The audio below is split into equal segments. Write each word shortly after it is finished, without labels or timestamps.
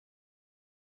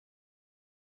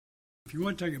If you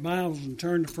want to take your Bibles and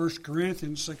turn to 1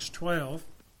 Corinthians 6:12,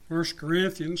 1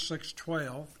 Corinthians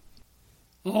 6:12,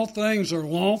 all things are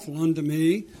lawful unto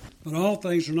me, but all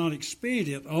things are not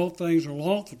expedient. All things are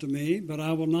lawful to me, but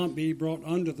I will not be brought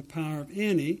under the power of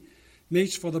any.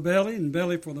 Meats for the belly, and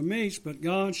belly for the meats, but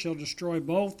God shall destroy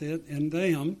both it and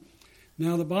them.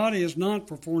 Now the body is not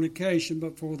for fornication,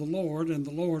 but for the Lord, and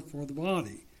the Lord for the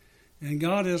body. And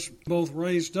God has both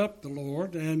raised up the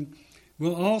Lord, and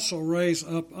will also raise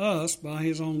up us by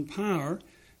his own power.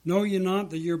 Know ye not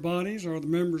that your bodies are the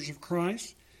members of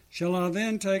Christ? Shall I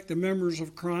then take the members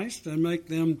of Christ and make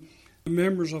them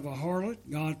members of a harlot?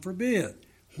 God forbid.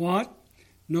 What?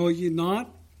 Know ye not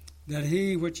that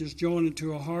he which is joined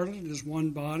unto a harlot is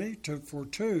one body? For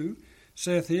two,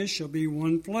 saith he, shall be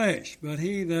one flesh. But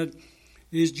he that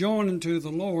is joined unto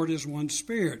the Lord is one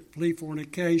spirit. Flee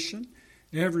fornication.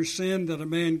 Every sin that a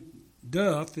man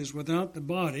doth is without the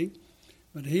body,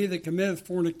 but he that committeth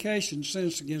fornication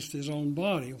sins against his own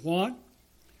body. What?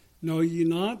 Know ye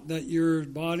not that your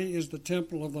body is the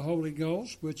temple of the Holy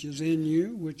Ghost, which is in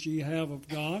you, which ye have of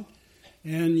God,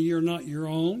 and ye are not your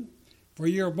own? For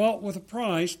ye are bought with a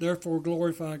price, therefore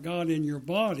glorify God in your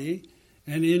body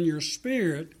and in your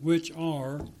spirit, which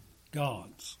are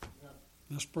God's.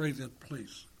 Let's pray that,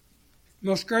 please.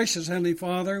 Most gracious Heavenly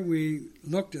Father, we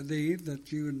look to Thee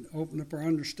that You would open up our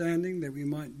understanding, that we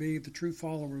might be the true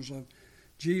followers of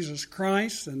Jesus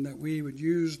Christ, and that we would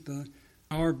use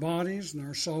our bodies and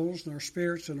our souls and our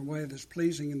spirits in a way that's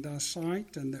pleasing in Thy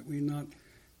sight, and that we not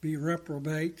be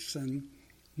reprobates and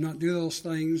not do those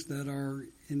things that are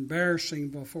embarrassing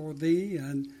before Thee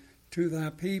and to Thy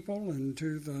people and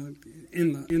to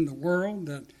in the world,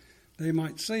 that they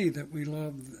might see that we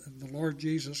love the Lord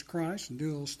Jesus Christ and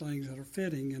do those things that are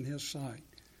fitting in His sight.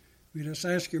 We just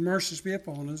ask Your mercies be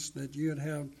upon us, that You would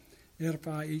have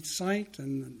edify each saint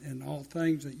and all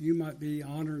things, that You might be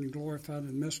honored and glorified in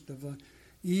the midst of the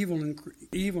evil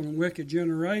and wicked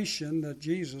generation, that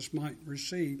Jesus might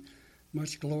receive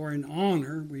much glory and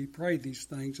honor. We pray these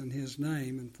things in His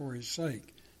name and for His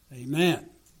sake. Amen.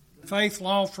 Faith,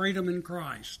 Law, Freedom in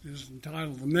Christ is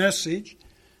entitled the message.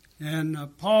 And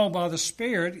Paul, by the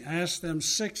Spirit, asked them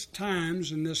 6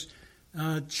 times in this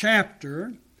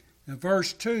chapter.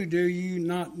 Verse 2, do you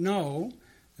not know?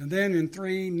 And then in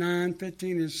 3, 9,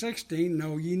 15, and 16,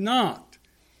 know ye not?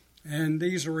 And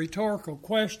these are rhetorical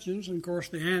questions, and of course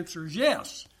the answer is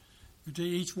yes. To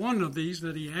each one of these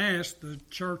that he asked the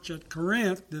church at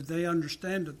Corinth, did they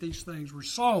understand that these things were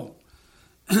so?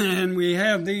 And we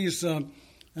have these,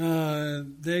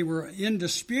 they were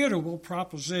indisputable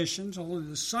propositions. Only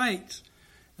the saints'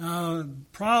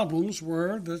 problems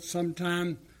were that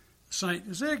sometimes the saint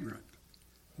is ignorant,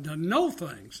 doesn't know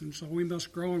things, and so we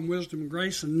must grow in wisdom,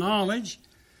 grace, and knowledge.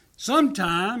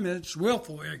 Sometimes it's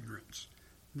willful ignorance,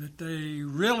 that they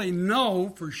really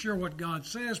know for sure what God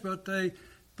says, but they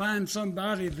find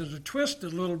somebody that'll twist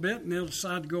it a little bit, and they'll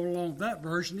decide to go along with that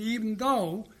version, even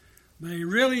though they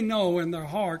really know in their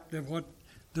heart that what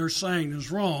they're saying is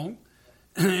wrong.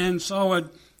 And so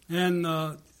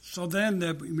then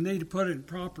we need to put it in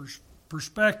proper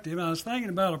perspective. I was thinking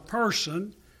about a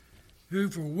person who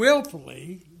for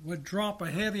willfully would drop a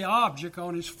heavy object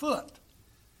on his foot.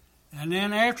 And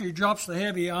then after he drops the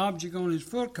heavy object on his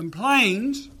foot,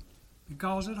 complains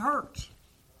because it hurts.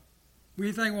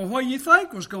 We think, well, what do you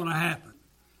think was going to happen?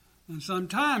 And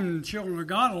sometimes children of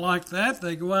God are like that.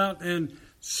 They go out and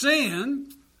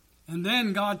sin, and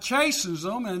then God chastens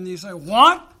them, and you say,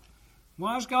 what?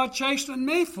 Why is God chastening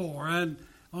me for? And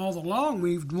all along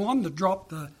we've wanted to drop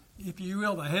the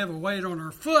heavy weight on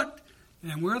our foot,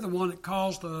 and we're the one that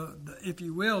caused the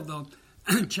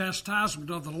chastisement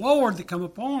of the Lord to come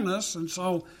upon us. And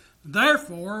so,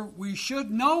 therefore, we should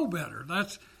know better.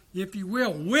 That's, if you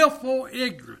will, willful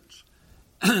ignorance.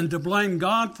 To blame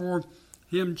God for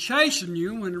Him chastening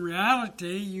you, when in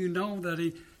reality you know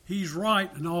that He's right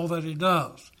in all that He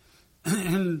does.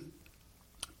 And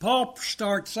Paul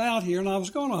starts out here, and I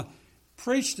was going to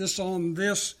preach this on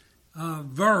this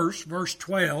verse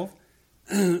 12,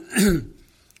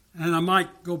 and I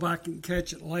might go back and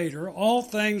catch it later. All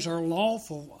things are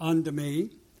lawful unto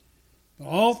me, but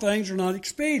all things are not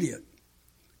expedient.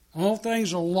 All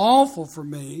things are lawful for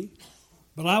me,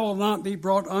 but I will not be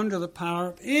brought under the power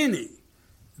of any.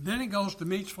 And then he goes to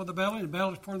meats for the belly, and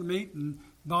bellies for the meat, and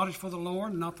bodies for the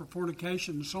Lord, and not for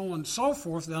fornication, and so on and so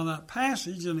forth down that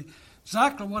passage. And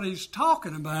exactly what he's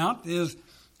talking about is,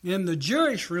 in the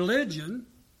Jewish religion,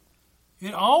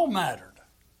 it all mattered.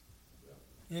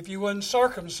 If you wasn't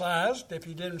circumcised, if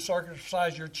you didn't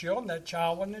circumcise your children, that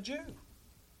child wasn't a Jew,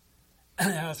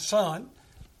 a son.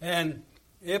 And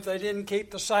if they didn't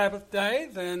keep the Sabbath day,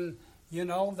 then,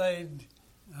 they'd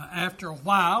after a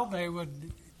while, they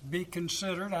would be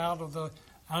considered out of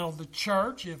the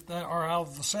church, or out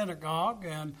of the synagogue,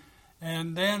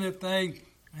 and then if they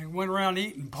went around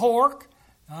eating pork,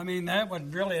 I mean, that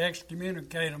would really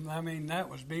excommunicate them. I mean, that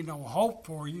would be no hope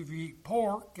for you if you eat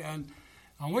pork. And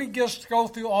we just go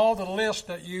through all the list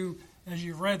that as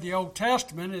you've read the Old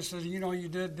Testament, it says, you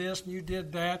did this and you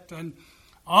did that, and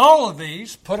all of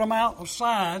these put them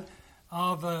outside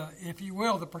of, if you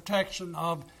will, the protection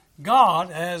of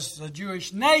God as the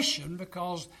Jewish nation,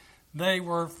 because they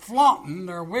were flaunting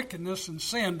their wickedness and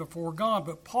sin before God.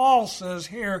 But Paul says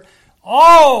here,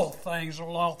 all things are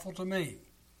lawful to me.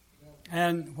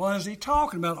 And what is he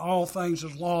talking about? All things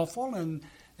is lawful. And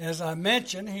as I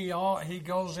mentioned, he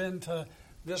goes into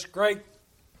this great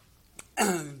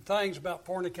things about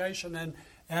fornication,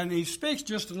 and he speaks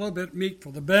just a little bit meat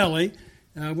for the belly,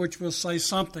 which we'll say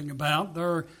something about. There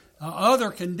are other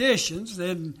conditions.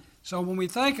 So when we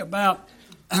think about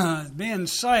being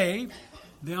saved,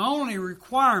 the only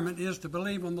requirement is to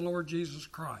believe on the Lord Jesus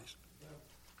Christ.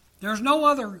 There's no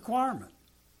other requirement.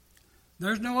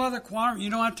 There's no other requirement.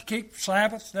 You don't have to keep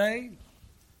Sabbath day.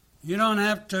 You don't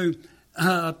have to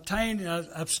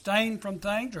abstain from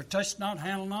things, or touch not,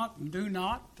 handle not, and do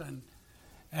not.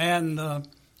 And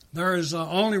there is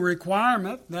only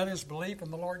requirement, that is belief in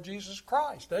the Lord Jesus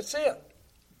Christ. That's it.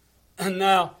 And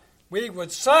now, we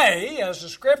would say, as the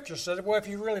Scripture said, well, if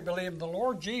you really believe in the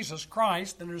Lord Jesus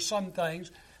Christ, then there's some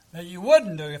things that you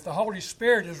wouldn't do. If the Holy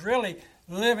Spirit is really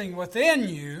living within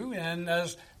you, and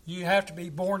as you have to be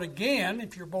born again,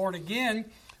 if you're born again,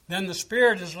 then the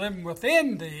Spirit is living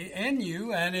within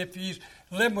you, and if He's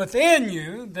living within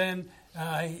you, then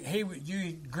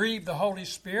you grieve the Holy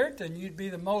Spirit, and you'd be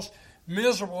the most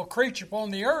miserable creature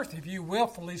upon the earth if you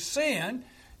willfully sin.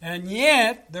 And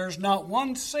yet, there's not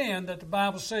one sin that the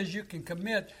Bible says you can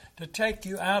commit to take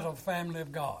you out of the family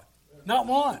of God. Not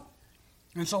one.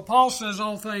 And so Paul says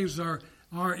all things are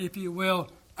if you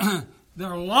will,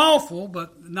 they're lawful,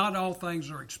 but not all things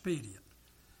are expedient.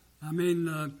 I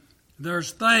mean,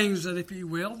 there's things that, if you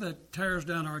will, that tears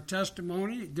down our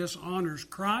testimony, dishonors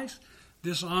Christ,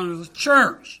 dishonors the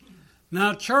church.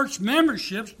 Now, church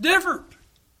membership's different.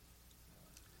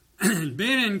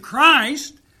 Being in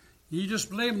Christ, you just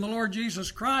believe in the Lord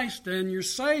Jesus Christ and you're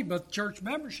saved, but church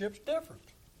membership's different.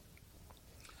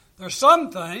 There's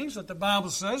some things that the Bible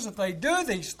says if they do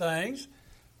these things,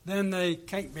 then they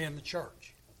can't be in the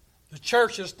church. The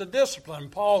church is the discipline.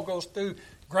 Paul goes through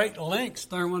great lengths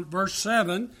there in verse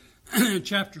 7,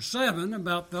 chapter 7,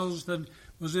 about those that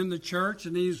was in the church,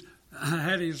 and he's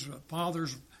had his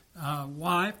father's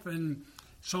wife and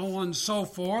so on and so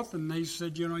forth, and they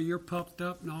said, you're puffed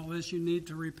up and all this, you need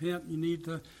to repent, you need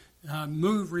to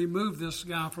remove this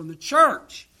guy from the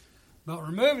church. But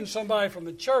removing somebody from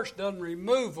the church doesn't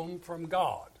remove them from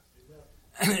God.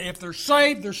 If they're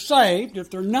saved, they're saved. If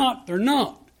they're not, they're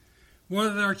not.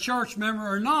 Whether they're a church member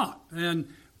or not. And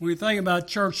when we think about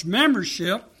church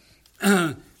membership,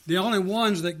 the only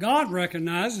ones that God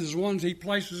recognizes is the ones He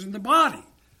places in the body.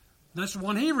 That's the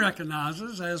one He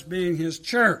recognizes as being His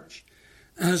church.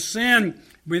 Sin,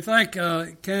 we think,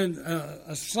 a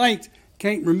saint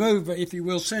can't remove, if you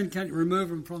will, sin can't remove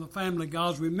him from the family of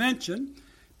God, as we mentioned.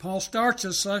 Paul starts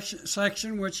this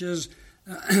section, which is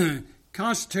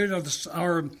constituted of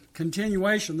our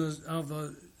continuation of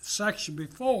the section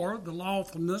before, the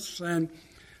lawfulness and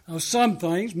of some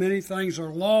things. Many things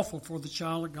are lawful for the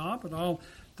child of God, but all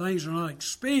things are not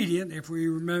expedient, if we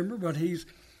remember. But he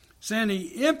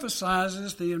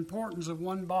emphasizes the importance of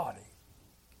one body.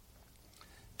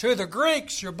 To the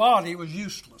Greeks, your body was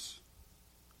useless.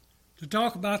 To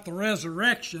talk about the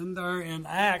resurrection there in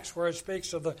Acts, where it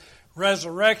speaks of the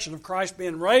resurrection of Christ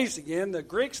being raised again, the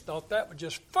Greeks thought that was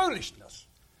just foolishness.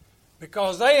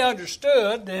 Because they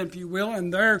understood, if you will,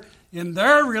 in their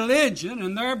religion,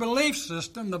 in their belief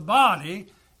system, the body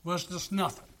was just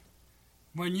nothing.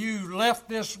 When you left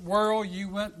this world, you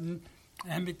went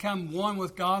and become one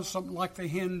with God, something like the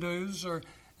Hindus or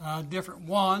different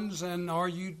ones, or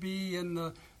you'd be in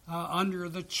the under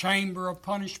the chamber of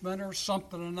punishment or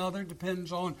something or another,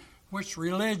 depends on which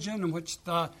religion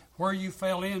and where you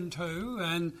fell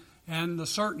into, and the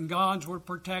certain gods would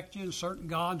protect you and certain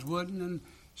gods wouldn't, and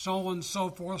so on and so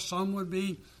forth. Some would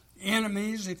be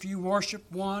enemies if you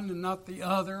worship one and not the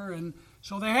other, and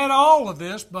so they had all of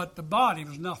this, but the body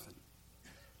was nothing.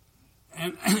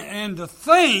 And to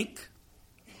think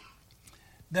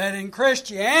that in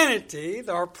Christianity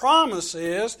our promise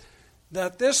is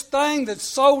that this thing that's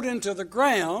sowed into the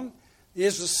ground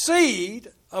is the seed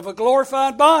of a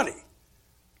glorified body.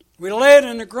 We lay it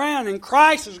in the ground, and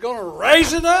Christ is going to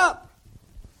raise it up.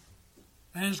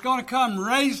 And it's going to come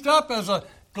raised up as a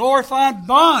glorified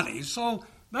body. So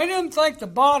they didn't think the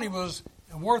body was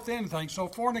worth anything. So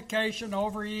fornication,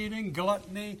 overeating,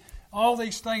 gluttony, all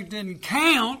these things didn't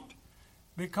count,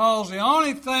 because the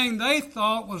only thing they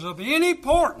thought was of any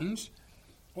importance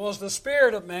was the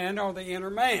spirit of man or the inner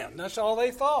man. That's all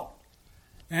they thought.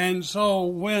 And so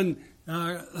when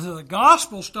the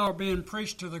gospel started being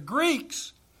preached to the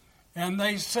Greeks, and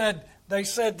they said,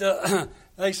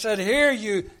 here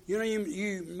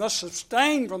you must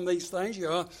abstain from these things,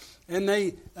 and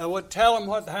they would tell them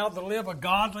how to live a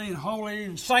godly and holy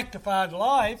and sanctified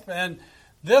life, and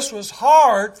this was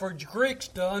hard for Greeks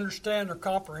to understand or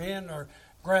comprehend or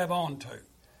grab onto.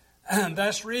 And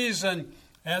that's the reason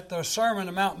at the Sermon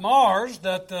on Mount Mars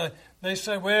that they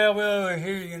said, well, we'll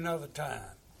hear you another time.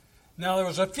 Now, there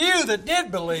was a few that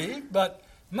did believe, but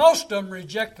most of them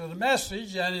rejected the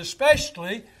message, and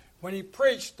especially when he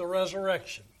preached the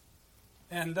resurrection.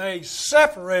 And they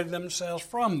separated themselves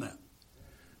from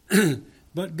them.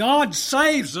 But God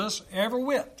saves us every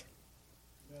whit.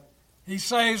 He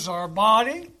saves our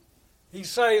body, He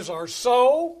saves our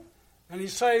soul, and He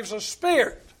saves our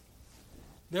spirit.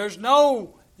 There's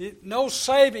no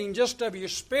saving just of your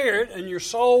spirit, and your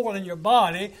soul and your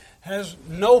body has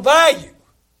no value.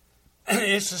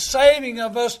 It's the saving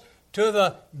of us to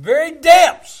the very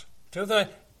depths, to the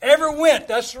every whit.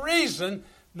 That's the reason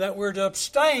that we're to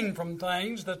abstain from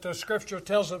things that the Scripture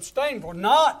tells us to abstain for.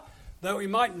 Not that we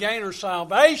might gain our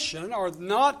salvation, or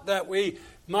not that we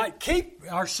might keep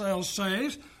ourselves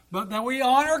saved, but that we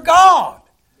honor God.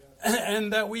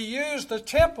 And that we use the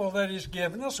temple that He's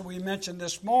given us. We mentioned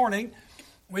this morning,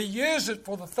 we use it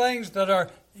for the things that are,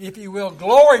 if you will,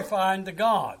 glorifying to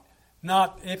God,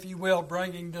 not, if you will,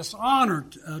 bringing dishonor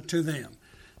to them.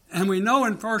 And we know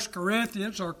in 1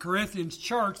 Corinthians, or Corinthians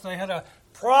church, they had a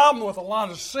problem with a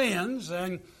lot of sins.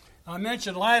 And I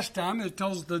mentioned last time, it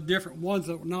tells the different ones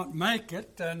that would not make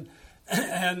it.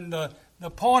 And the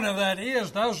point of that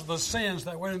is, those are the sins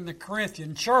that were in the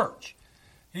Corinthian church.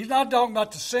 He's not talking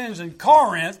about the sins in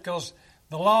Corinth, because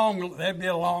there'd be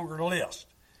a longer list.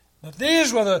 But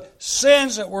these were the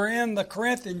sins that were in the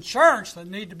Corinthian church that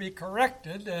need to be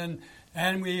corrected,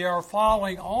 and we are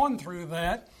following on through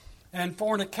that. And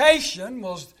fornication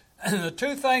was, the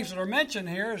two things that are mentioned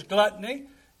here is gluttony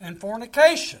and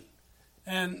fornication.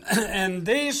 And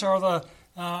these are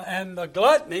and the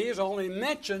gluttony is only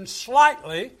mentioned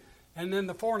slightly, and then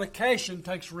the fornication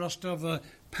takes the rest of the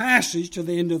passage to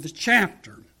the end of the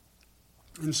chapter.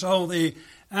 And so the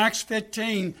Acts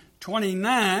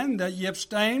 15:29, that ye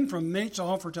abstain from meats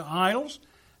offered to idols,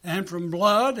 and from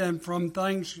blood, and from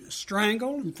things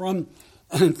strangled,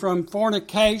 and from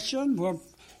fornication,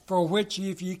 for which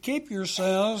if ye keep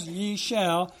yourselves, ye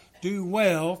shall do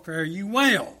well, fare you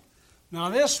well. Now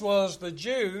this was the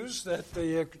Jews that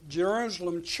the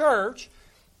Jerusalem church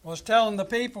was telling the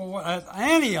people at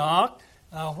Antioch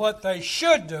what they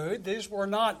should do. These were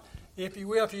not, if you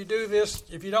will, if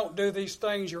you don't do these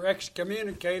things, you're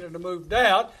excommunicated and moved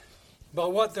out.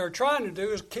 But what they're trying to do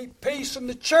is keep peace in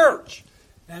the church.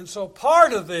 And so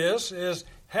part of this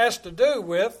has to do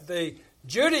with the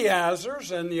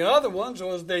Judaizers, and the other ones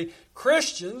was the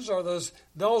Christians, or those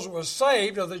who were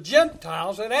saved, or the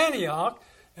Gentiles at Antioch.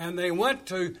 And they went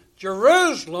to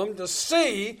Jerusalem to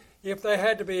see if they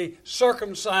had to be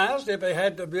circumcised, if they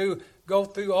had to go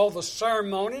through all the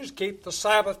ceremonies, keep the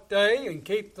Sabbath day and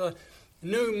keep the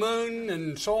new moon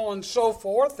and so on and so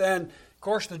forth. And, of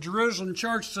course, the Jerusalem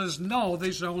church says, no,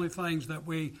 these are the only things that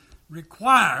we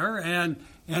require. And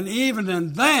even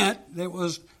in that, it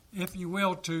was, if you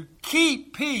will, to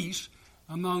keep peace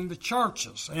among the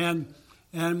churches.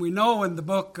 And we know in the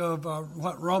book of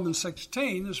Romans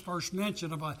 16 is first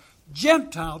mention of a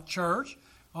Gentile church.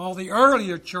 All the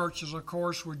earlier churches, of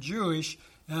course, were Jewish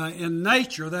in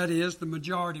nature. That is, the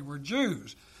majority were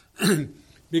Jews.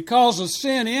 Because of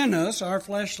sin in us, our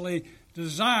fleshly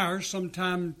desires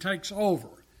sometimes takes over.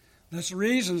 That's the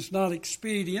reason it's not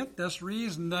expedient. That's the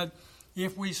reason that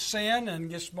if we sin, and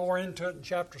gets more into it in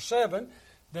chapter 7,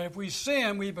 that if we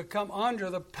sin, we become under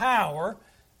the power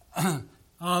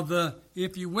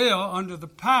if you will, under the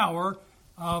power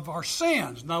of our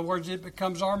sins. In other words, it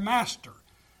becomes our master.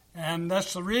 And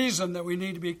that's the reason that we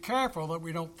need to be careful that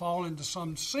we don't fall into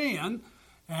some sin.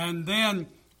 And then,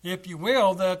 if you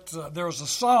will, that there's a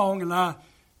song, and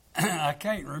I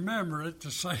can't remember it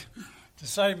to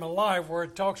save my life, where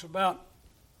it talks about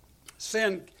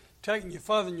sin taking you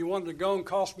further than you wanted to go and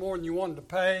cost more than you wanted to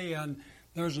pay. And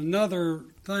there's another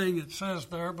thing it says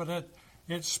there, but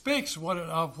it speaks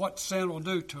of what sin will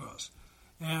do to us.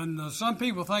 And some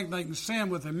people think they can sin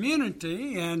with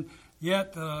immunity, and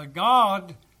yet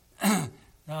God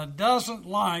doesn't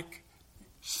like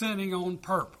sinning on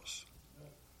purpose.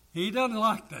 He doesn't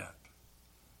like that.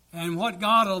 And what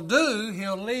God will do,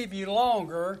 He'll leave you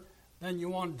longer than you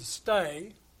wanted to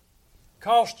stay,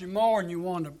 cost you more than you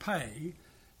want to pay.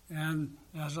 And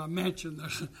as I mentioned,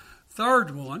 there's a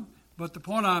third one. But the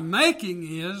point I'm making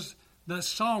is that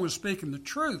song is speaking the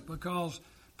truth, because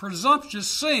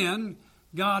presumptuous sin,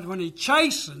 God, when He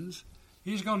chastens,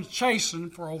 He's going to chasten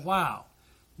for a while.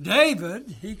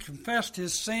 David, he confessed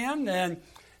his sin, and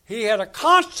he had a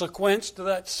consequence to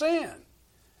that sin.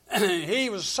 He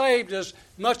was saved as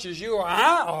much as you or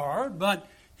I are, but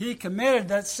he committed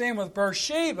that sin with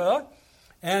Bathsheba.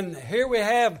 And here we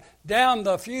have, down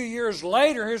the few years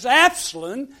later, here's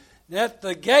Absalom at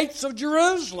the gates of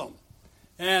Jerusalem.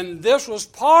 And this was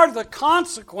part of the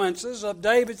consequences of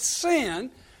David's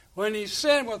sin when he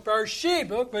sinned with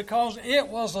Bathsheba, because it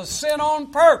was a sin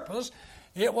on purpose.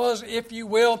 It was, if you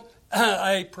will,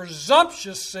 a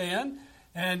presumptuous sin.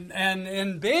 And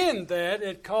in being that,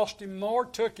 it cost him more,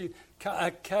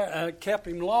 kept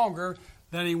him longer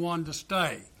than he wanted to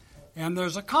stay. And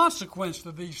there's a consequence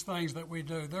to these things that we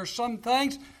do. There's some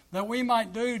things that we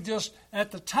might do just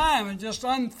at the time and just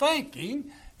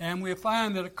unthinking, and we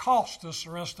find that it costs us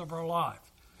the rest of our life.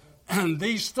 And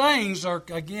these things are,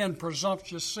 again,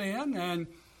 presumptuous sin. And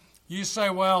you say,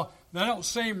 well, they don't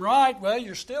seem right. Well,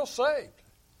 you're still saved.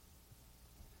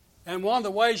 And one of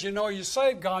the ways you know you're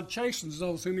saved, God chastens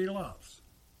those whom He loves.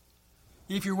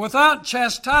 If you're without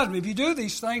chastisement, if you do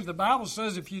these things, the Bible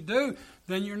says if you do,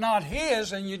 then you're not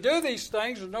His, and you do these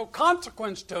things, there's no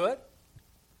consequence to it.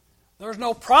 There's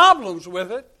no problems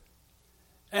with it.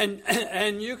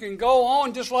 And you can go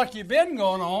on just like you've been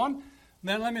going on,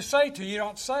 then let me say to you, you're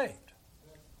not saved.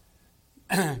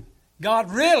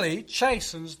 God really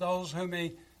chastens those whom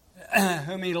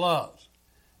He loves.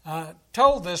 I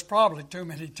told this probably too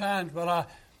many times, but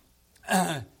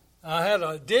I had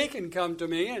a deacon come to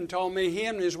me and told me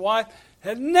him and his wife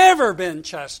had never been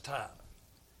chastised.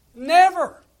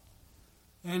 Never.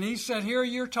 And he said, here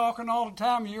you're talking all the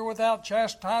time, you're without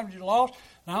chastisement, you're lost.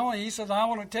 And he said, I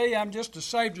want to tell you, I'm just as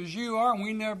saved as you are, and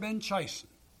we've never been chastened.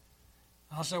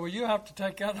 I said, well, you have to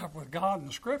take that up with God and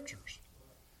the Scriptures.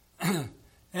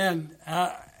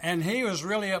 And he was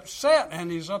really upset,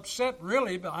 and he's upset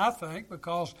really, I think,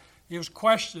 because he was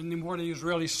questioning whether he was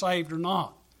really saved or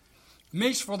not.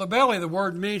 Meats for the belly, the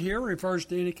word meat here refers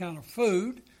to any kind of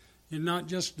food, and not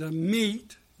just the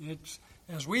meat. It's,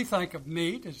 as we think of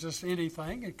meat, it's just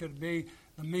anything. It could be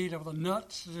the meat of the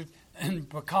nuts and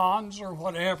pecans or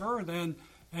whatever,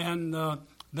 and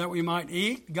that we might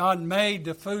eat. God made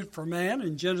the food for man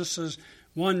in Genesis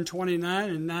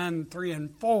 1:29 and 9:3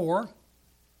 and 4.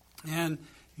 And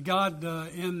God,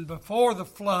 before the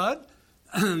flood,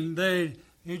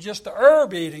 just the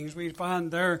herb eatings we find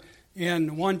there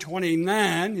in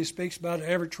 129. He speaks about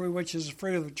every tree which is the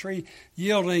fruit of the tree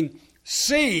yielding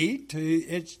seed.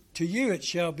 To you it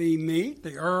shall be meat,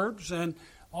 the herbs, and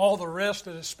all the rest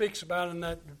that it speaks about in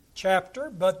that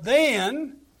chapter. But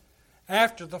then,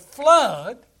 after the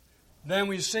flood, then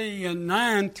we see in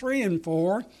 9:3 and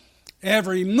 4,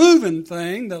 every moving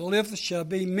thing that liveth shall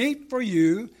be meat for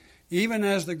you, even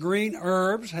as the green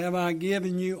herbs have I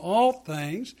given you all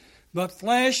things, but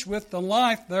flesh with the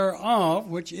life thereof,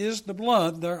 which is the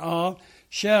blood thereof,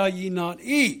 shall ye not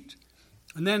eat.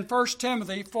 And then 1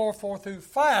 Timothy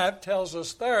 4:4-5 tells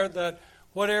us there that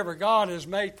whatever God has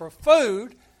made for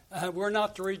food, we're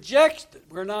not to reject it.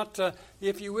 We're not to,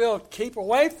 if you will, keep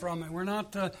away from it. We're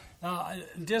not to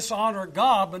dishonor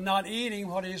God by not eating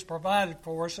what He's provided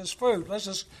for us as food. Let's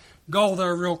just go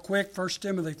there real quick. 1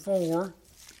 Timothy 4.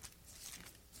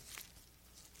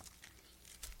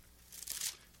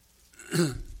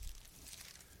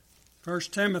 1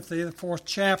 Timothy, the 4th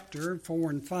chapter, 4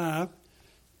 and 5.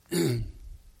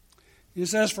 He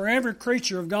says, for every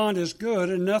creature of God is good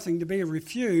and nothing to be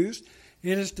refused.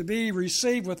 It is to be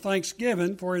received with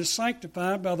thanksgiving, for it is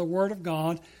sanctified by the word of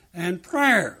God and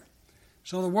prayer.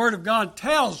 So the word of God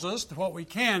tells us what we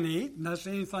can eat, and that's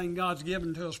anything God's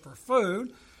given to us for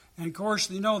food. And of course,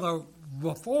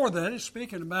 before that, it's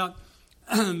speaking about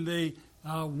the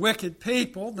wicked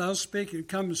people, those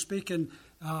speaking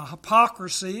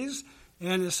hypocrisies,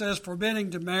 and it says forbidding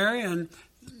to marry and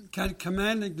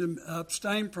commanding to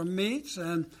abstain from meats,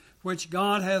 and which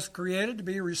God has created to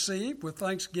be received with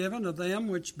thanksgiving of them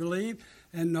which believe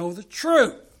and know the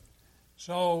truth.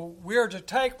 So we're to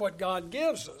take what God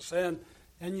gives us, and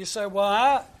you say,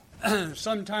 well,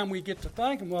 sometime we get to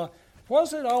thinking, well,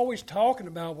 was it always talking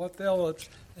about what they'll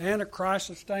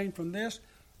Antichrist abstain from this?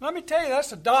 Let me tell you,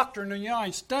 that's a doctrine in the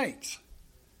United States.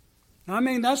 I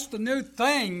mean, that's the new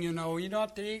thing, you know. You're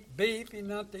not to eat beef, you're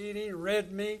not to eat any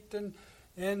red meat, and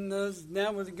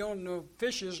now we're going to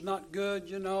fish is not good,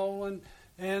 you know,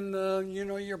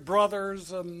 your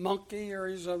brother's a monkey, or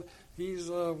he's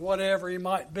a whatever he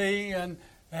might be, and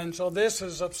so this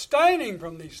is abstaining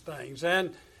from these things,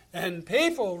 and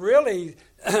people really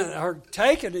are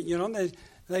taking it.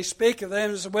 They speak of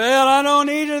them as, well, I don't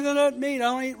eat that meat. I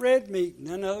don't eat red meat. And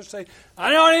then others say,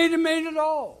 I don't eat the meat at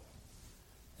all.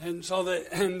 And so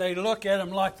they look at them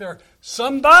like they're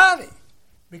somebody.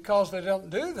 Because they don't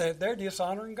do that, they're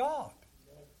dishonoring God.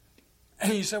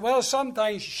 And you say, well, some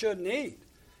things you shouldn't eat.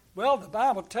 Well, the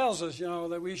Bible tells us,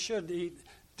 that we should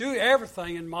do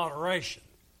everything in moderation.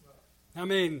 I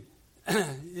mean,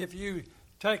 if you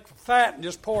take fat and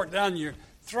just pour it down your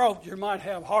throat, you might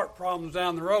have heart problems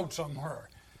down the road somewhere.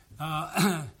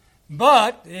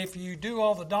 But if you do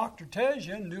all the doctor tells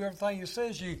you and do everything he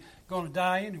says, you're going to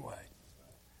die anyway.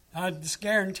 I just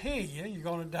guarantee you're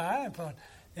going to die.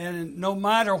 And no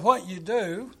matter what you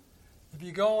do, if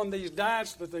you go on these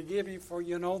diets that they give you for,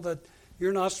 that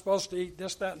you're not supposed to eat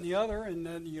this, that, and the other, and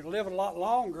then you live a lot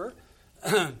longer.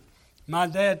 My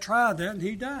dad tried that and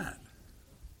he died.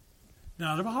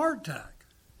 Died of a heart attack.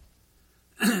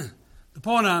 The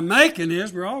point I'm making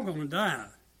is we're all going to die.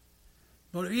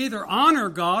 But either honor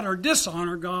God or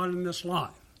dishonor God in this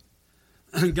life.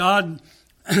 God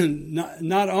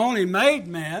not only made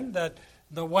man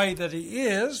the way that he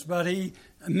is, but he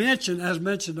as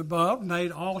mentioned above,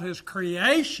 made all his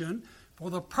creation for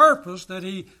the purpose that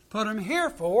he put him here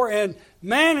for, and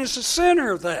man is the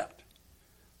center of that.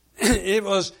 It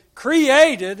was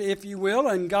created, if you will,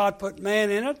 and God put man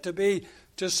in it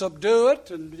to subdue it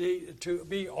and to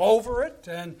be over it,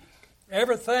 and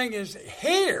everything is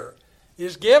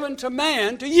given to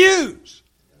man to use.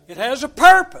 It has a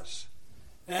purpose.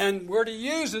 And we're to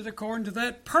use it according to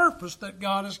that purpose that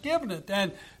God has given it.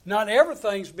 And not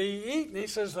everything's be eaten. He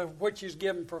says which is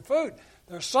given for food.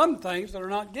 There are some things that are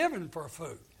not given for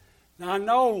food. Now I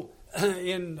know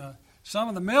in some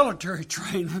of the military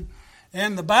training,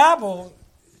 and the Bible,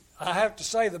 I have to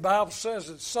say the Bible says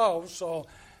it's so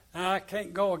I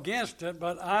can't go against it,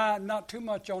 but I'm not too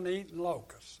much on eating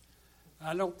locusts.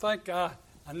 I don't think I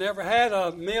never had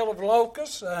a meal of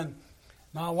locusts, and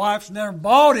my wife's never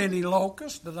bought any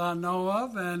locusts that I know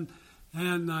of, and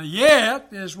yet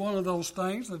is one of those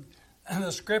things that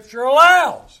the Scripture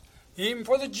allows. Even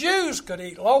for the Jews could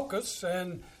eat locusts,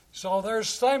 and so there's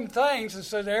some things that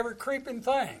said every creeping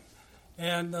thing.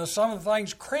 And some of the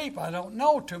things creep I don't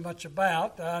know too much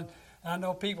about. I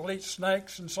know people eat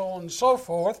snakes and so on and so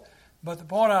forth, but the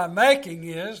point I'm making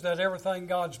is that everything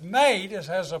God's made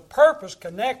has a purpose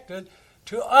connected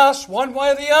to us one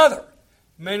way or the other.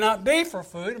 It may not be for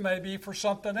food, it may be for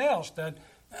something else that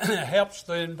helps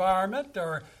the environment,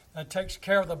 or takes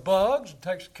care of the bugs,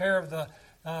 takes care of the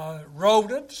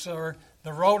rodents, or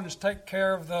the rodents take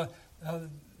care of the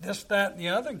this, that, and the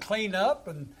other, and clean up,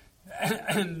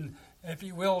 and if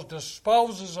you will,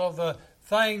 disposes of the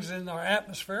things in our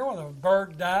atmosphere when a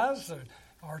bird dies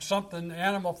or something,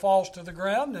 animal falls to the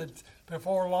ground, that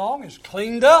before long is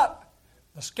cleaned up.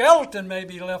 The skeleton may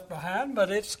be left behind,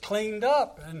 but it's cleaned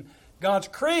up, and God's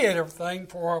created everything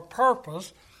for a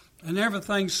purpose, and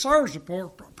everything serves a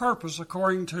purpose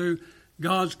according to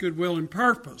God's good will and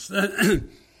purpose.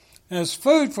 As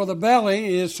food for the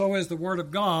belly so is the word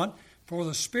of God for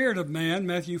the spirit of man,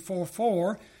 Matthew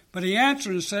 4:4. But he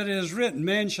answered and said, it is written,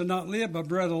 man shall not live by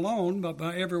bread alone, but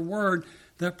by every word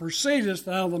that proceedeth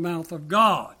out of the mouth of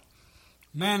God.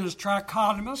 Man is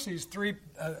trichotomous, these three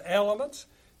elements,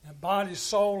 body,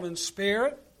 soul, and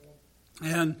spirit.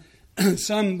 And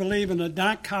some believe in a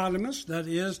dichotomous, that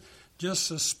is,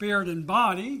 just a spirit and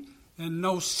body, and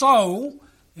no soul.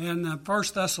 And 1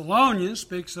 Thessalonians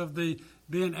speaks of the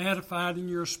being edified in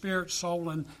your spirit, soul,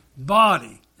 and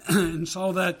body. And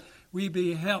so that we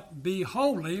be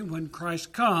holy when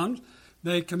Christ comes.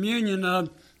 The communion of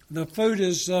the food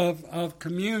is of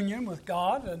communion with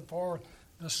God, and for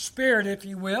the spirit, if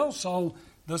you will. So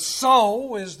the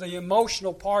soul is the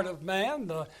emotional part of man.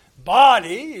 The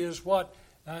body is what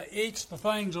eats the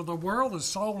things of the world. The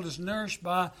soul is nourished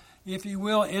by, if you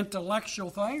will, intellectual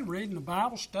things, reading the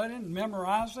Bible, studying,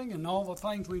 memorizing, and all the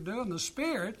things we do. And the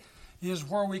spirit is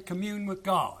where we commune with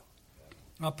God.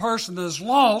 A person that is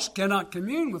lost cannot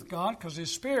commune with God because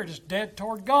his spirit is dead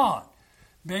toward God.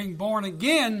 Being born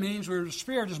again means the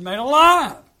spirit is made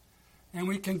alive. And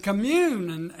we can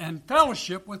commune and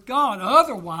fellowship with God.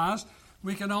 Otherwise,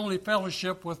 we can only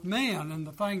fellowship with men and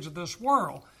the things of this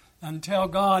world until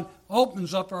God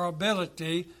opens up our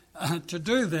ability to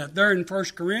do that. There in 1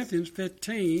 Corinthians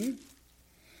 15,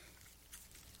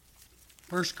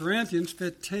 1 Corinthians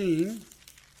 15,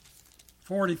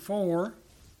 44,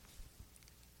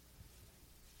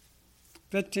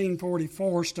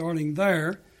 15:44, starting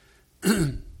there.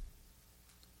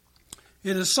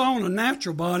 it is sown a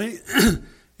natural body.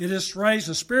 It is raised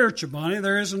a spiritual body.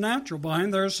 There is a natural body,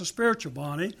 and there is a spiritual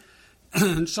body.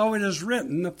 And so it is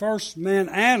written, the first man,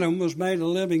 Adam, was made a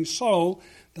living soul.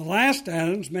 The last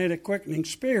Adam's made a quickening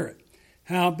spirit.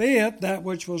 Howbeit, that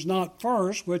which was not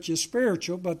first, which is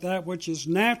spiritual, but that which is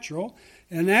natural,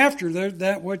 and after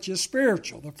that which is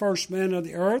spiritual. The first man of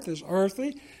the earth is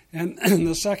earthy, and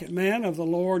the second man of the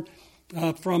Lord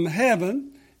from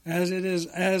heaven. As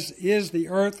is the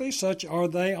earthy, such are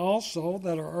they also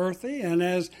that are earthy, and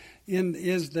as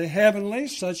is the heavenly,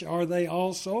 such are they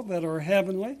also that are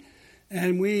heavenly.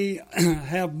 And we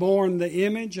have borne the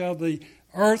image of the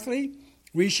earthly,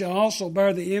 we shall also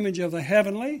bear the image of the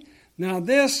heavenly. Now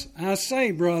this I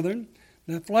say, brethren,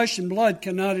 that flesh and blood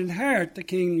cannot inherit the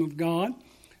kingdom of God,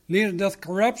 neither doth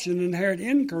corruption inherit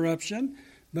incorruption.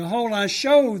 Behold, I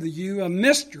show you a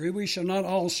mystery. We shall not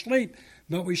all sleep,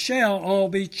 but we shall all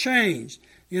be changed.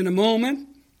 In a moment,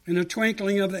 in a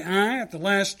twinkling of the eye, at the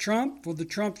last trump, for the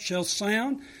trump shall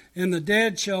sound, and the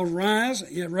dead shall rise,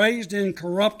 raised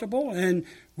incorruptible, and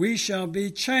we shall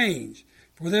be changed.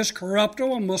 For this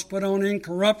corruptible must put on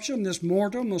incorruption, this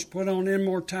mortal must put on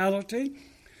immortality.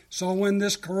 So when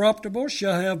this corruptible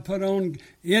shall have put on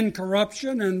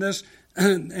incorruption, and this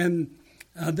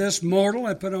mortal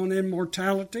have put on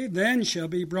immortality, then shall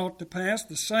be brought to pass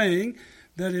the saying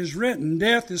that is written,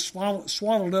 death is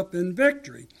swallowed up in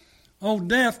victory. O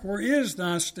death, where is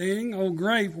thy sting? O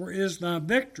grave, where is thy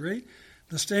victory?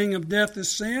 The sting of death is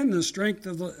sin, the strength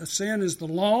of sin is the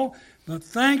law. But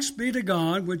thanks be to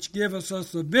God, which giveth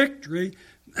us the victory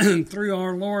through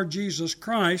our Lord Jesus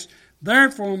Christ.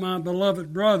 Therefore, my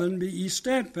beloved brethren, be ye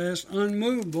steadfast,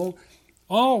 unmovable,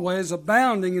 always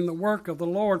abounding in the work of the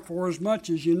Lord, for as much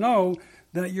as you know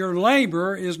that your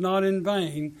labor is not in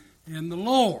vain in the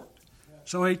Lord.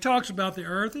 So he talks about the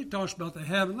earth, he talks about the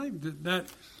heavenly, that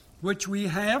which we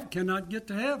have cannot get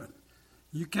to heaven.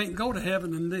 You can't go to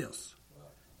heaven in this.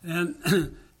 And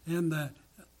the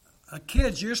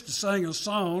kids used to sing a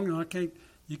song,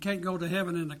 you can't go to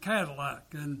heaven in a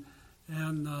Cadillac. And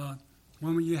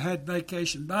when you had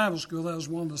Vacation Bible School, that was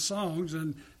one of the songs,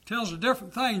 and tells the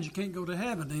different things you can't go to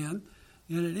heaven in,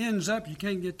 and it ends up you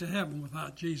can't get to heaven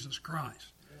without Jesus Christ.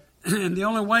 And the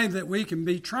only way that we can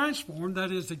be transformed,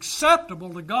 that is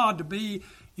acceptable to God to be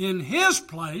in His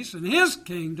place, in His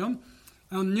kingdom,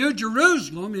 and New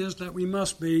Jerusalem, is that we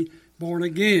must be born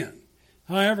again.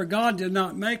 However, God did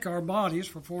not make our bodies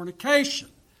for fornication.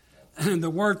 And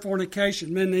the word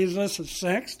fornication means illicit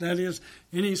sex, that is,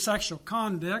 any sexual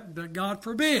conduct that God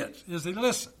forbids is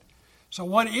illicit. So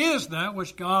what is that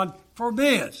which God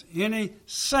forbids? Any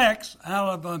sex out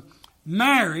of a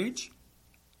marriage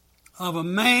of a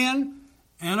man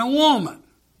and a woman.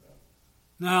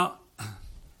 Now,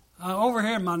 over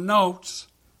here in my notes,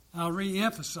 I'll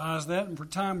re-emphasize that, and for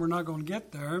time we're not going to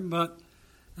get there, but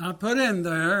I put in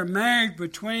there marriage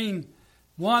between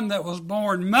one that was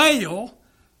born male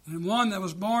and one that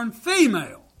was born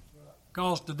female.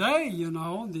 Because today,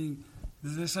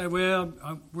 they say, well,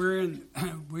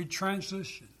 we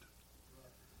transitioned.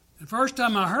 The first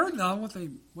time I heard that,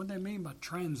 what they mean by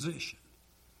transition?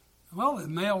 Well, the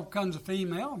male becomes a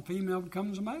female and female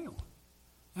becomes a male.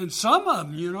 And some of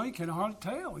them, you can hardly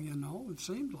tell, it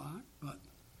seems like. But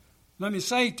let me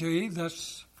say to you,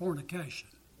 that's fornication.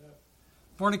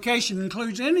 Fornication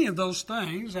includes any of those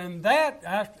things, and that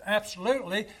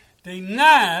absolutely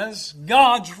denies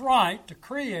God's right to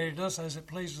create us as it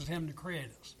pleases Him to create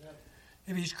us.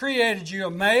 If He's created you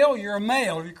a male, you're a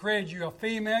male. If He created you a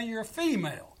female, you're a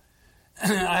female.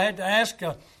 I had to ask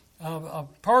a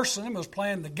person who was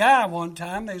playing the guy one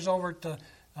time. They was over at the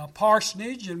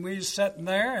parsonage, and we was sitting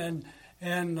there,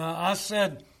 and I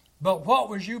said, but what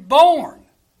was you born?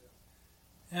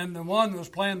 And the one that was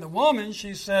playing the woman,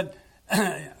 she said,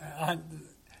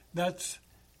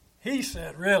 he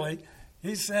said,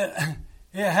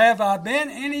 have I been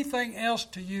anything else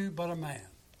to you but a man?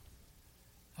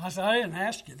 I said, I didn't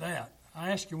ask you that.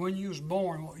 I asked you when you was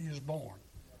born, what you was born.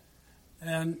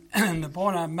 And the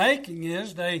point I'm making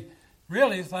is they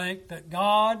really think that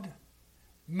God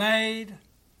made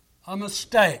a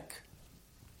mistake.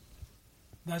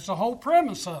 That's the whole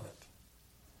premise of it.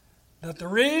 That the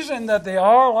reason that they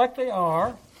are like they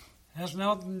are has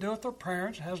nothing to do with their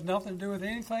parents, has nothing to do with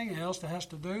anything else. It has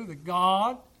to do that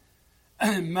God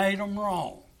made them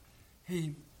wrong.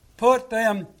 He put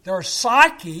their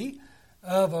psyche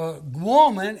of a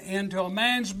woman into a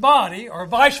man's body, or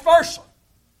vice versa.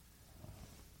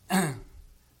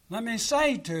 Let me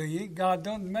say to you, God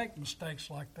doesn't make mistakes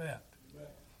like that.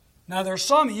 Now, there's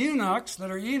some eunuchs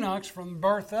that are eunuchs from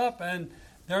birth up, and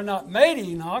they're not made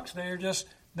eunuchs. They're just,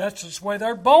 that's just the way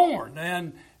they're born.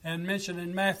 And and mentioned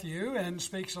in Matthew, and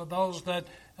speaks of those that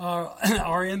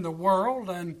are in the world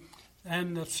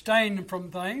and abstain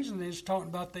from things, and he's talking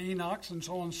about the Enochs and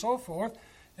so on and so forth.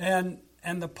 And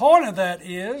the point of that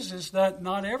is that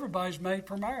not everybody's made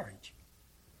for marriage.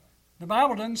 The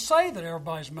Bible doesn't say that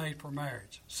everybody's made for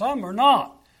marriage. Some are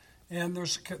not. And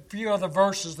there's a few other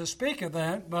verses that speak of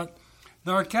that, but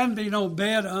there can be no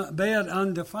bed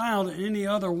undefiled in any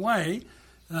other way.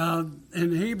 In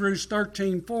Hebrews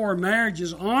 13:4, marriage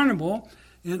is honorable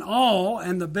in all,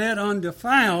 and the bed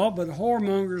undefiled, but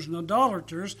whoremongers and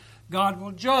idolaters God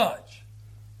will judge.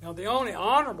 Now, the only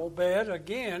honorable bed,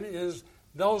 again, is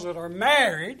those that are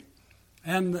married,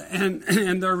 and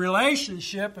their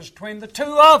relationship is between the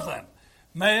two of them,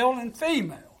 male and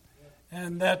female.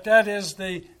 And that's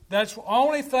the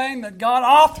only thing that God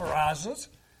authorizes.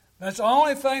 That's the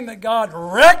only thing that God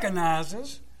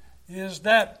recognizes is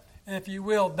that, if you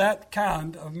will, that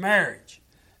kind of marriage.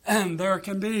 And there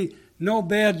can be no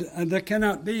bed, there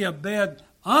cannot be a bed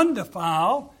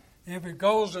undefiled if it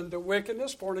goes into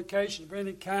wickedness, fornication of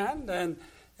any kind.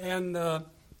 And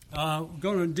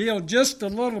going to deal just a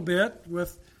little bit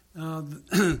with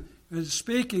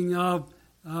speaking of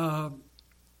I'm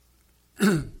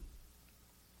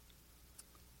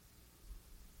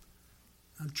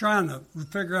trying to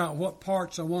figure out what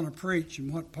parts I want to preach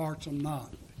and what parts I'm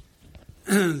not.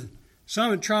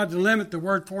 Some have tried to limit the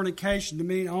word fornication to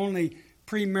mean only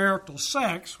premarital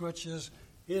sex, which is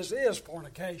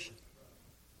fornication.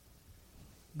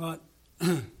 But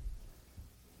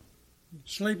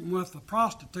sleeping with a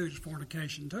prostitute is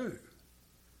fornication too.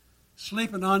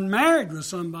 Sleeping unmarried with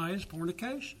somebody is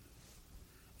fornication.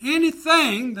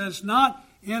 Anything that's not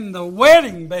in the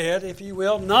wedding bed, if you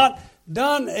will, not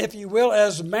done, if you will,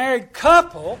 as a married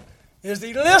couple, is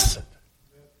illicit.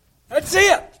 That's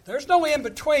it. There's no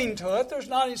in-between to it. There's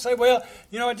not, you say, well,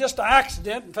 just an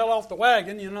accident and fell off the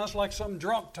wagon. It's like some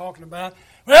drunk talking about,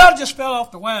 well, just fell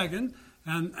off the wagon.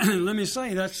 And let me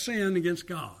say, that's sin against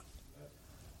God.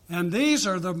 And these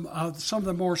are some of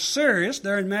the more serious.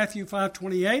 They're in Matthew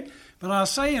 5:28. But I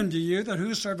say unto you that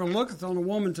whosoever looketh on a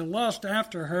woman to lust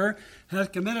after her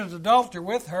hath committed adultery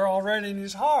with her already in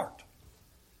his heart.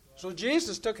 So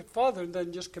Jesus took it further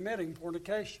than just committing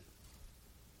fornication.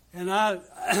 And I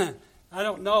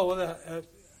don't know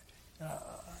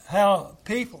how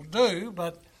people do,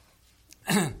 but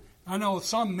I know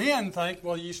some men think,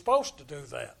 well, you're supposed to do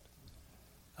that.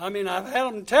 I mean, I've had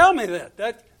them tell me that.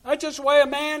 That's just the way a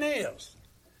man is.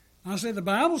 I said, the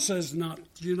Bible says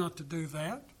you're not to do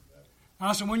that.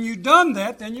 I said, when you've done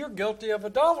that, then you're guilty of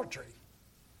adultery.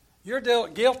 You're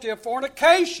guilty of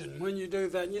fornication when you do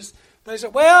that. And they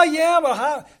said, well, yeah,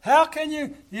 but how can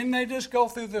you? And they just go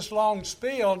through this long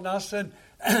spiel. And I said,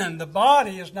 the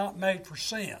body is not made for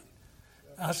sin.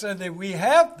 I said that we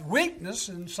have weakness,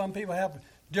 and some people have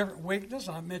different weakness.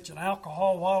 I mentioned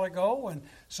alcohol a while ago, and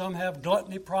some have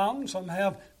gluttony problems, some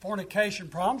have fornication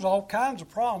problems. All kinds of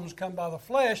problems come by the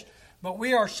flesh, but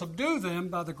we are subdued them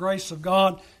by the grace of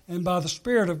God and by the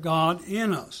Spirit of God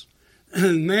in us.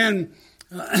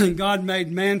 God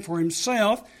made man for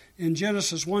himself. In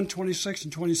Genesis 1:26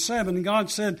 and 27, God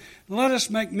said, let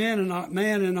us make man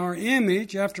in our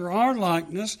image, after our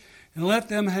likeness, and let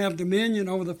them have dominion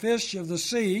over the fish of the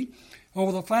sea,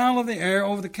 over the fowl of the air,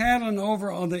 over the cattle, and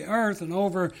over the earth, and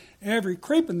over every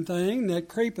creeping thing that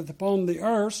creepeth upon the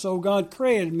earth. So God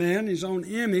created man in his own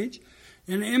image.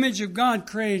 In the image of God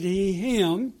created he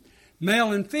him.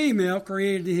 Male and female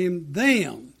created him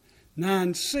them.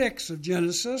 9:6 of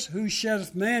Genesis, who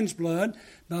sheddeth man's blood,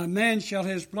 by man shall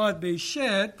his blood be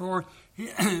shed, for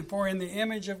in the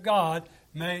image of God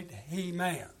made he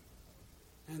man.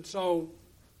 And so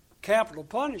capital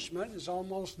punishment is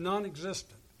almost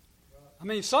non-existent. I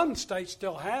mean, some states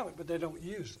still have it, but they don't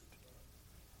use it.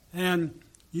 And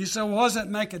you say, well, does that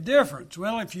make a difference?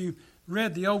 Well, if you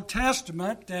read the Old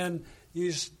Testament and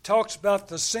it talks about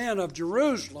the sin of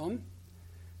Jerusalem,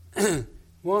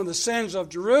 one of the sins of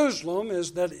Jerusalem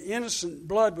is that innocent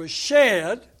blood was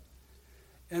shed,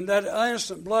 and that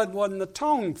innocent blood wasn't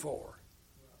atoned for.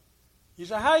 You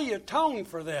say, how do you atone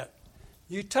for that?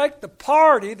 You take the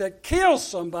party that kills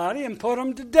somebody and put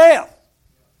them to death.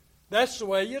 That's the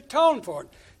way you atone for it.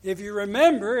 If you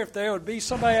remember, if there would be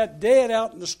somebody dead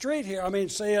out in the street here,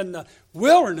 say in the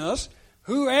wilderness,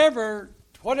 whatever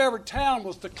town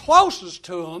was the closest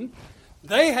to them,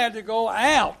 they had to go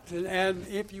out, and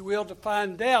if you will, to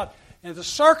find out, and the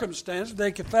circumstances,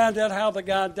 they could find out how the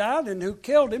guy died and who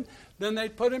killed him, then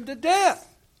they'd put him to death.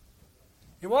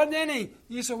 It wasn't any,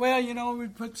 you say, well, we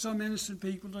put some innocent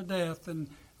people to death, and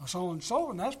so on and so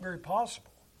on. That's very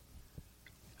possible.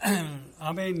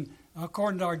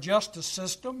 According to our justice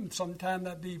system, sometimes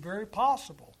that'd be very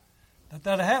possible.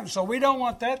 that happened. So we don't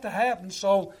want that to happen.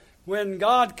 So when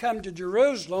God came to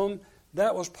Jerusalem,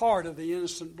 that was part of the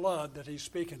innocent blood that he's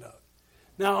speaking of.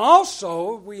 Now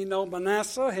also, we know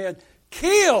Manasseh had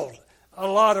killed a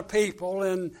lot of people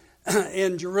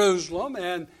in Jerusalem,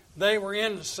 and they were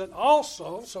innocent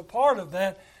also. So part of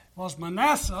that was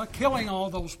Manasseh killing all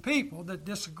those people that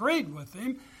disagreed with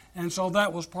him, and so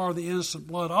that was part of the innocent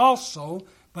blood also,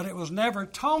 but it was never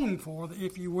atoned for,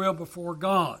 if you will, before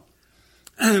God.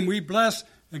 And we bless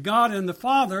God and the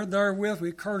Father, therewith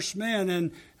we curse men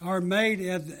and are made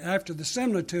after the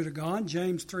similitude of God.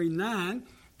 James 3:9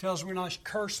 tells us we're not to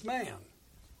curse man.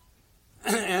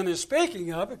 And is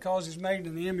speaking of it because he's made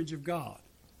in the image of God.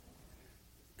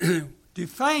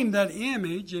 Defame that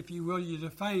image, if you will, you're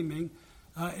defaming,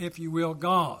 if you will,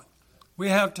 God. We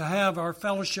have to have our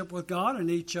fellowship with God and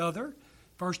each other.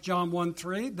 1 John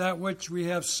 1:3, that which we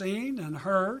have seen and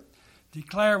heard,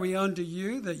 declare we unto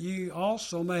you, that ye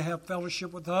also may have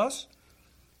fellowship with us.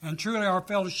 And truly our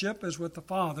fellowship is with the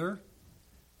Father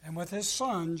and with his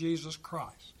Son, Jesus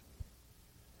Christ.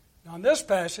 Now in this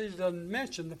passage, it doesn't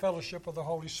mention the fellowship of the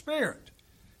Holy Spirit.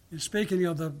 It's speaking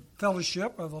of the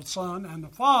fellowship of the Son and the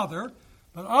Father,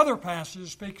 but other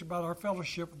passages speak about our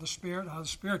fellowship with the Spirit, how the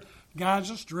Spirit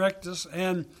guides us, directs us,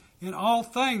 and in all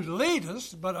things lead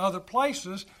us, but other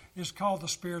places is called the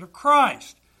Spirit of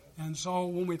Christ. And so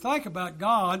when we think about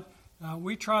God,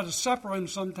 we try to separate him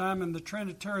sometime in the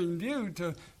Trinitarian view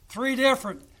to three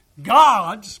different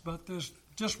gods, but there's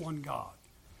just one God.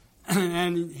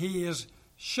 And he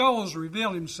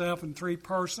revealed himself in three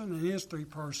persons, and his three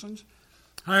persons.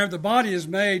 However, the body is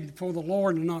made for the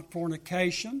Lord and not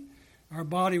fornication. Our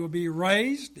body will be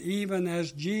raised, even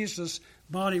as Jesus'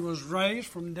 body was raised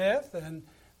from death. And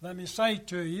let me say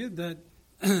to you that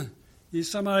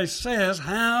somebody says,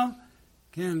 how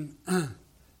can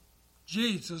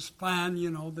Jesus find,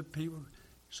 the people,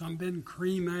 some been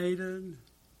cremated?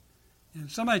 And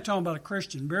somebody talking about a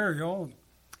Christian burial.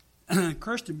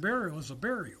 Christian burial is a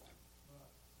burial.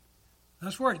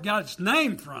 That's where it got its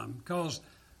name from, because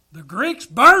the Greeks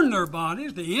burned their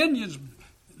bodies. The Indians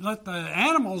let the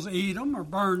animals eat them or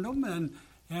burned them,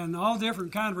 and all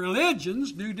different kind of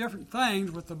religions do different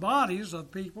things with the bodies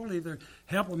of people, either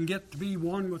help them get to be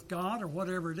one with God or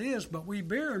whatever it is, but we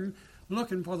bury them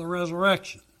looking for the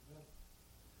resurrection.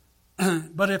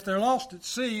 But if they're lost at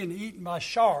sea and eaten by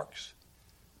sharks,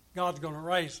 God's going to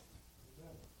raise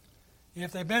them.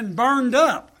 If they've been burned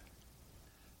up,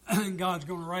 God's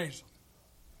going to raise them.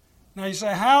 Now you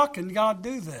say, how can God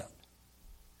do that?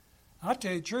 I'll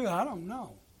tell you the truth, I don't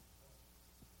know.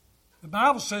 The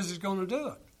Bible says he's going to do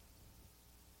it.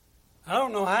 I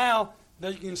don't know how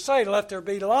that you can say, let there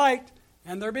be light,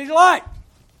 and there be light.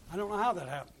 I don't know how that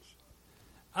happens.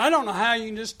 I don't know how you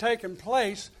can just take and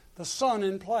place the sun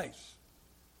in place.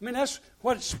 I mean, that's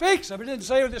what it speaks of. It didn't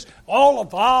say it was just all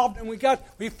evolved and we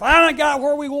finally got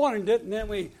where we wanted it, and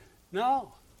then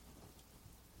no.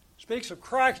 It speaks of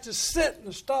Christ just sitting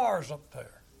the stars up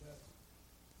there.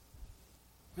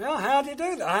 Well, how did he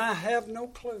do that? I have no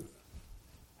clue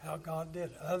how God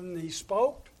did it, other than he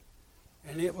spoke,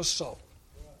 and it was so.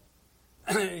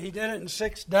 He did it in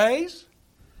 6 days.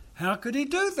 How could he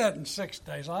do that in 6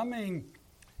 days? I mean,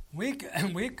 we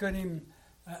couldn't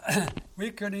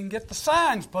even get the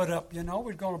signs put up,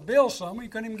 We're going to build some. We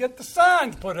couldn't even get the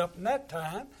signs put up in that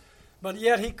time. But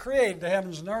yet he created the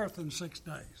heavens and the earth in 6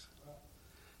 days.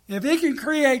 If he can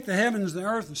create the heavens and the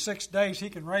earth in 6 days,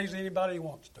 he can raise anybody he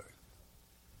wants to.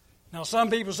 Now, some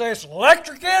people say it's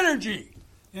electric energy.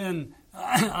 And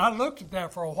I looked at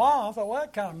that for a while. I thought, well,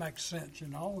 that kind of makes sense,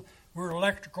 We're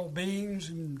electrical beings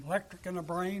and electric in the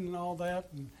brain and all that.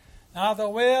 And I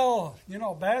thought, well,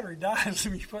 battery dies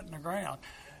when you put it in the ground.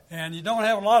 And you don't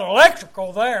have a lot of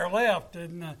electrical there left,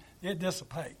 and it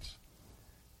dissipates.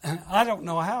 I don't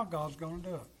know how God's going to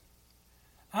do it.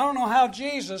 I don't know how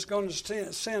Jesus is going to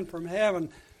ascend from heaven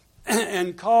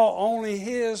and call only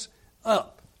his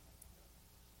up.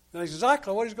 That's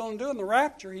exactly what he's going to do in the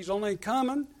rapture. He's only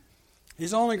coming.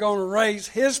 He's only going to raise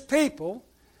his people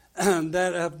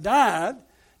that have died.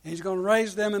 He's going to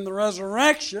raise them in the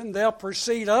resurrection. They'll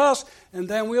precede us, and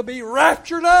then we'll be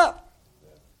raptured up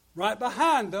right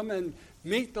behind them and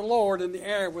meet the Lord in the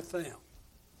air with them.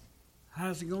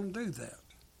 How's he going to do that?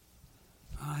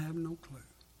 I have no clue.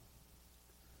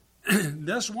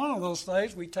 That's one of those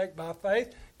things we take by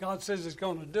faith. God says he's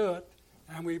going to do it,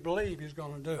 and we believe he's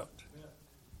going to do it.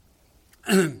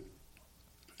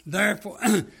 Therefore,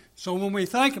 so when we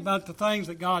think about the things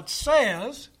that God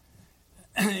says,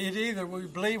 it either we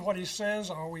believe what he says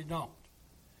or we don't.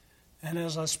 And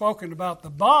as I've spoken about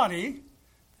the body,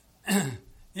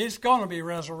 it's going to be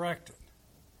resurrected.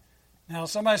 Now,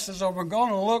 somebody says, oh, we're going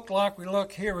to look like we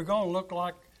look here. We're going to look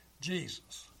like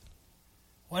Jesus.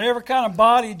 Whatever kind of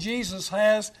body Jesus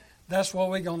has, that's what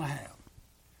we're going to have.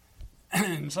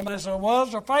 And somebody says,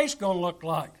 what's our face going to look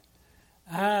like?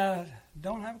 I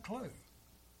don't have a clue.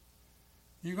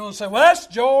 You're going to say, well, that's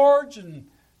George, and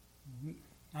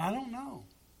I don't know.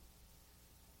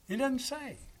 He doesn't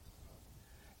say.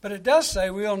 But it does say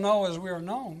we'll know as we are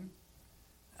known.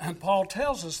 And Paul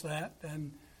tells us that.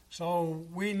 And so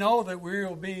we know that we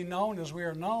will be known as we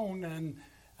are known. And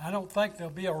I don't think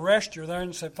there'll be a register there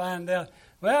and say, find out,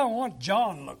 well, what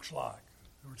John looks like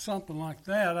or something like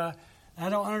that. I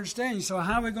don't understand. So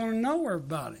how are we going to know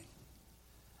everybody?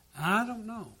 I don't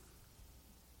know.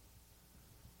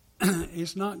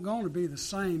 It's not going to be the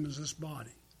same as this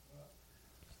body.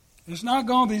 It's not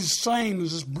going to be the same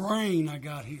as this brain I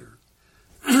got here.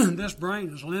 This brain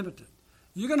is limited.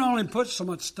 You can only put so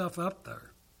much stuff up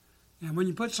there. And when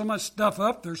you put so much stuff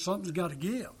up there, something's got to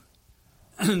give.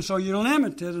 And so you're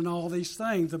limited in all these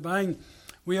things. The brain,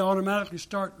 we automatically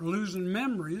start losing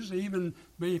memories. Even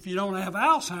if you don't have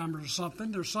Alzheimer's or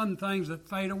something, there's some things that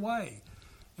fade away.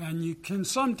 And you can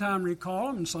sometime recall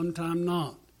them and sometime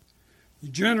not. The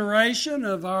generation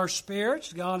of our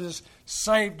spirits, God has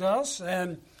saved us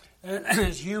and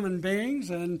as human beings,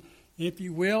 and if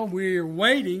you will, we are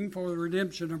waiting for the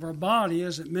redemption of our body,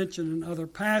 as it mentioned in other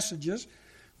passages.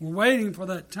 We're waiting for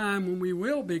that time when we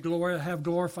will be have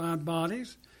glorified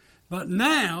bodies. But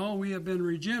now we have been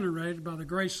regenerated by the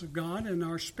grace of God, and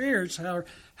our spirits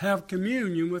have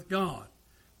communion with God.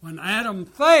 When Adam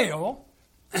fell,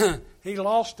 he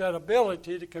lost that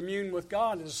ability to commune with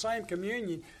God. It's the same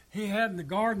communion he had in the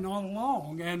garden all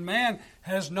along. And man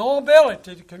has no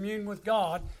ability to commune with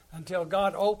God until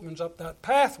God opens up that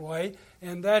pathway,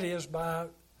 and that is by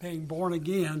being born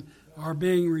again or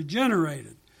being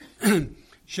regenerated.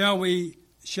 Shall we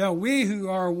who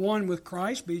are one with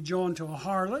Christ be joined to a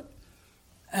harlot?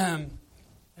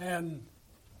 And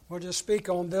we'll just speak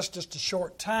on this just a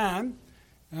short time.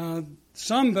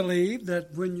 Some believe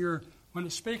that when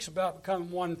it speaks about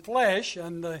becoming one flesh,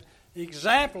 and the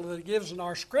example that it gives in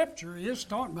our scripture is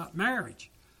talking about marriage.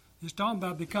 It's talking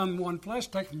about becoming one flesh,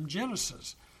 taken from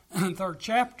Genesis, 3rd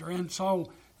chapter. And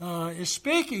so it's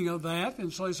speaking of that.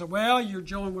 And so he said, well, you're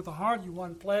joined with the heart, you're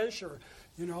one flesh, or,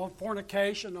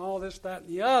 fornication, all this, that, and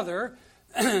the other.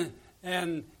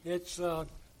 And it's,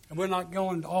 we're not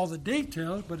going into all the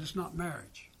details, but it's not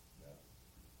marriage.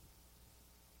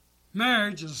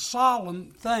 Marriage is a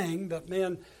solemn thing that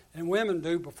men and women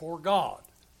do before God.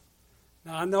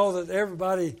 Now, I know that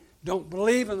everybody don't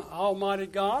believe in Almighty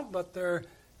God, but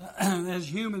as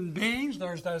human beings,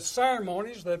 there's those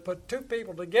ceremonies that put two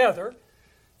people together,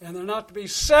 and they're not to be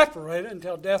separated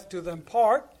until death do them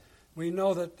part. We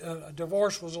know that a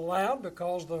divorce was allowed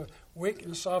because the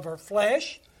weakness of our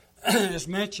flesh is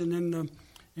mentioned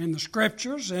in the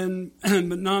Scriptures,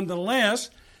 but nonetheless,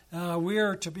 we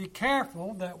are to be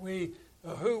careful that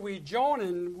who we join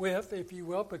in with, if you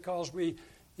will, because we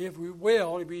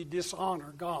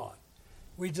dishonor God.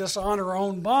 We dishonor our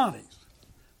own bodies.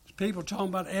 People talking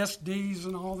about SDs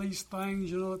and all these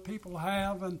things, that people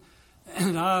have.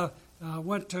 And I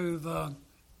went to the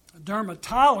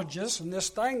dermatologist, and this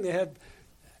thing they had,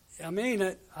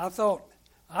 I thought,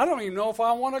 I don't even know if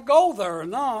I want to go there or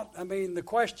not. The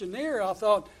questionnaire, I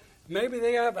thought, maybe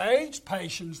they have AIDS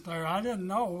patients there. I didn't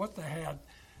know what they had.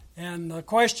 And the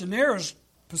questionnaire is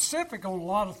specific on a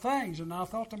lot of things. And I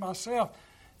thought to myself,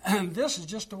 this is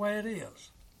just the way it is.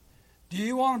 Do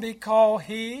you want to be called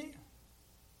he?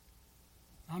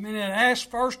 It asks,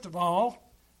 first of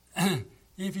all,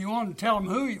 if you want to tell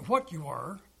them what you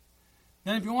were.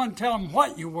 Then if you want to tell them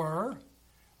what you were,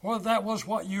 whether that was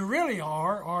what you really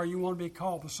are, or you want to be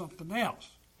called by something else.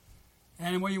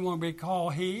 And whether you want to be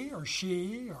called he or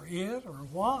she or it or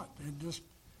what.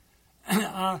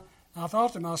 I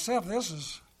thought to myself, this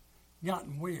has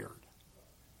gotten weird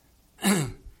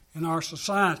in our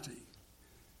society.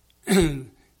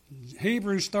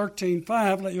 Hebrews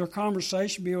 13:5, let your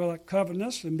conversation be without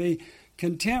covetousness, and be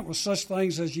content with such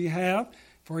things as ye have,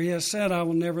 for he has said, I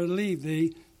will never leave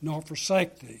thee nor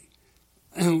forsake thee.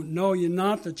 Know ye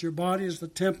not that your body is the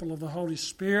temple of the Holy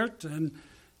Spirit? And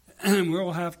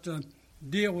we'll have to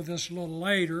deal with this a little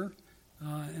later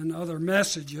in other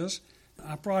messages.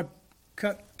 I probably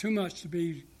cut too much to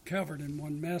be covered in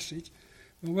one message.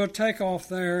 But we'll take off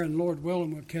there, and Lord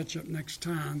willing, we'll catch up next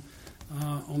time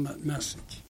on that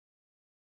message.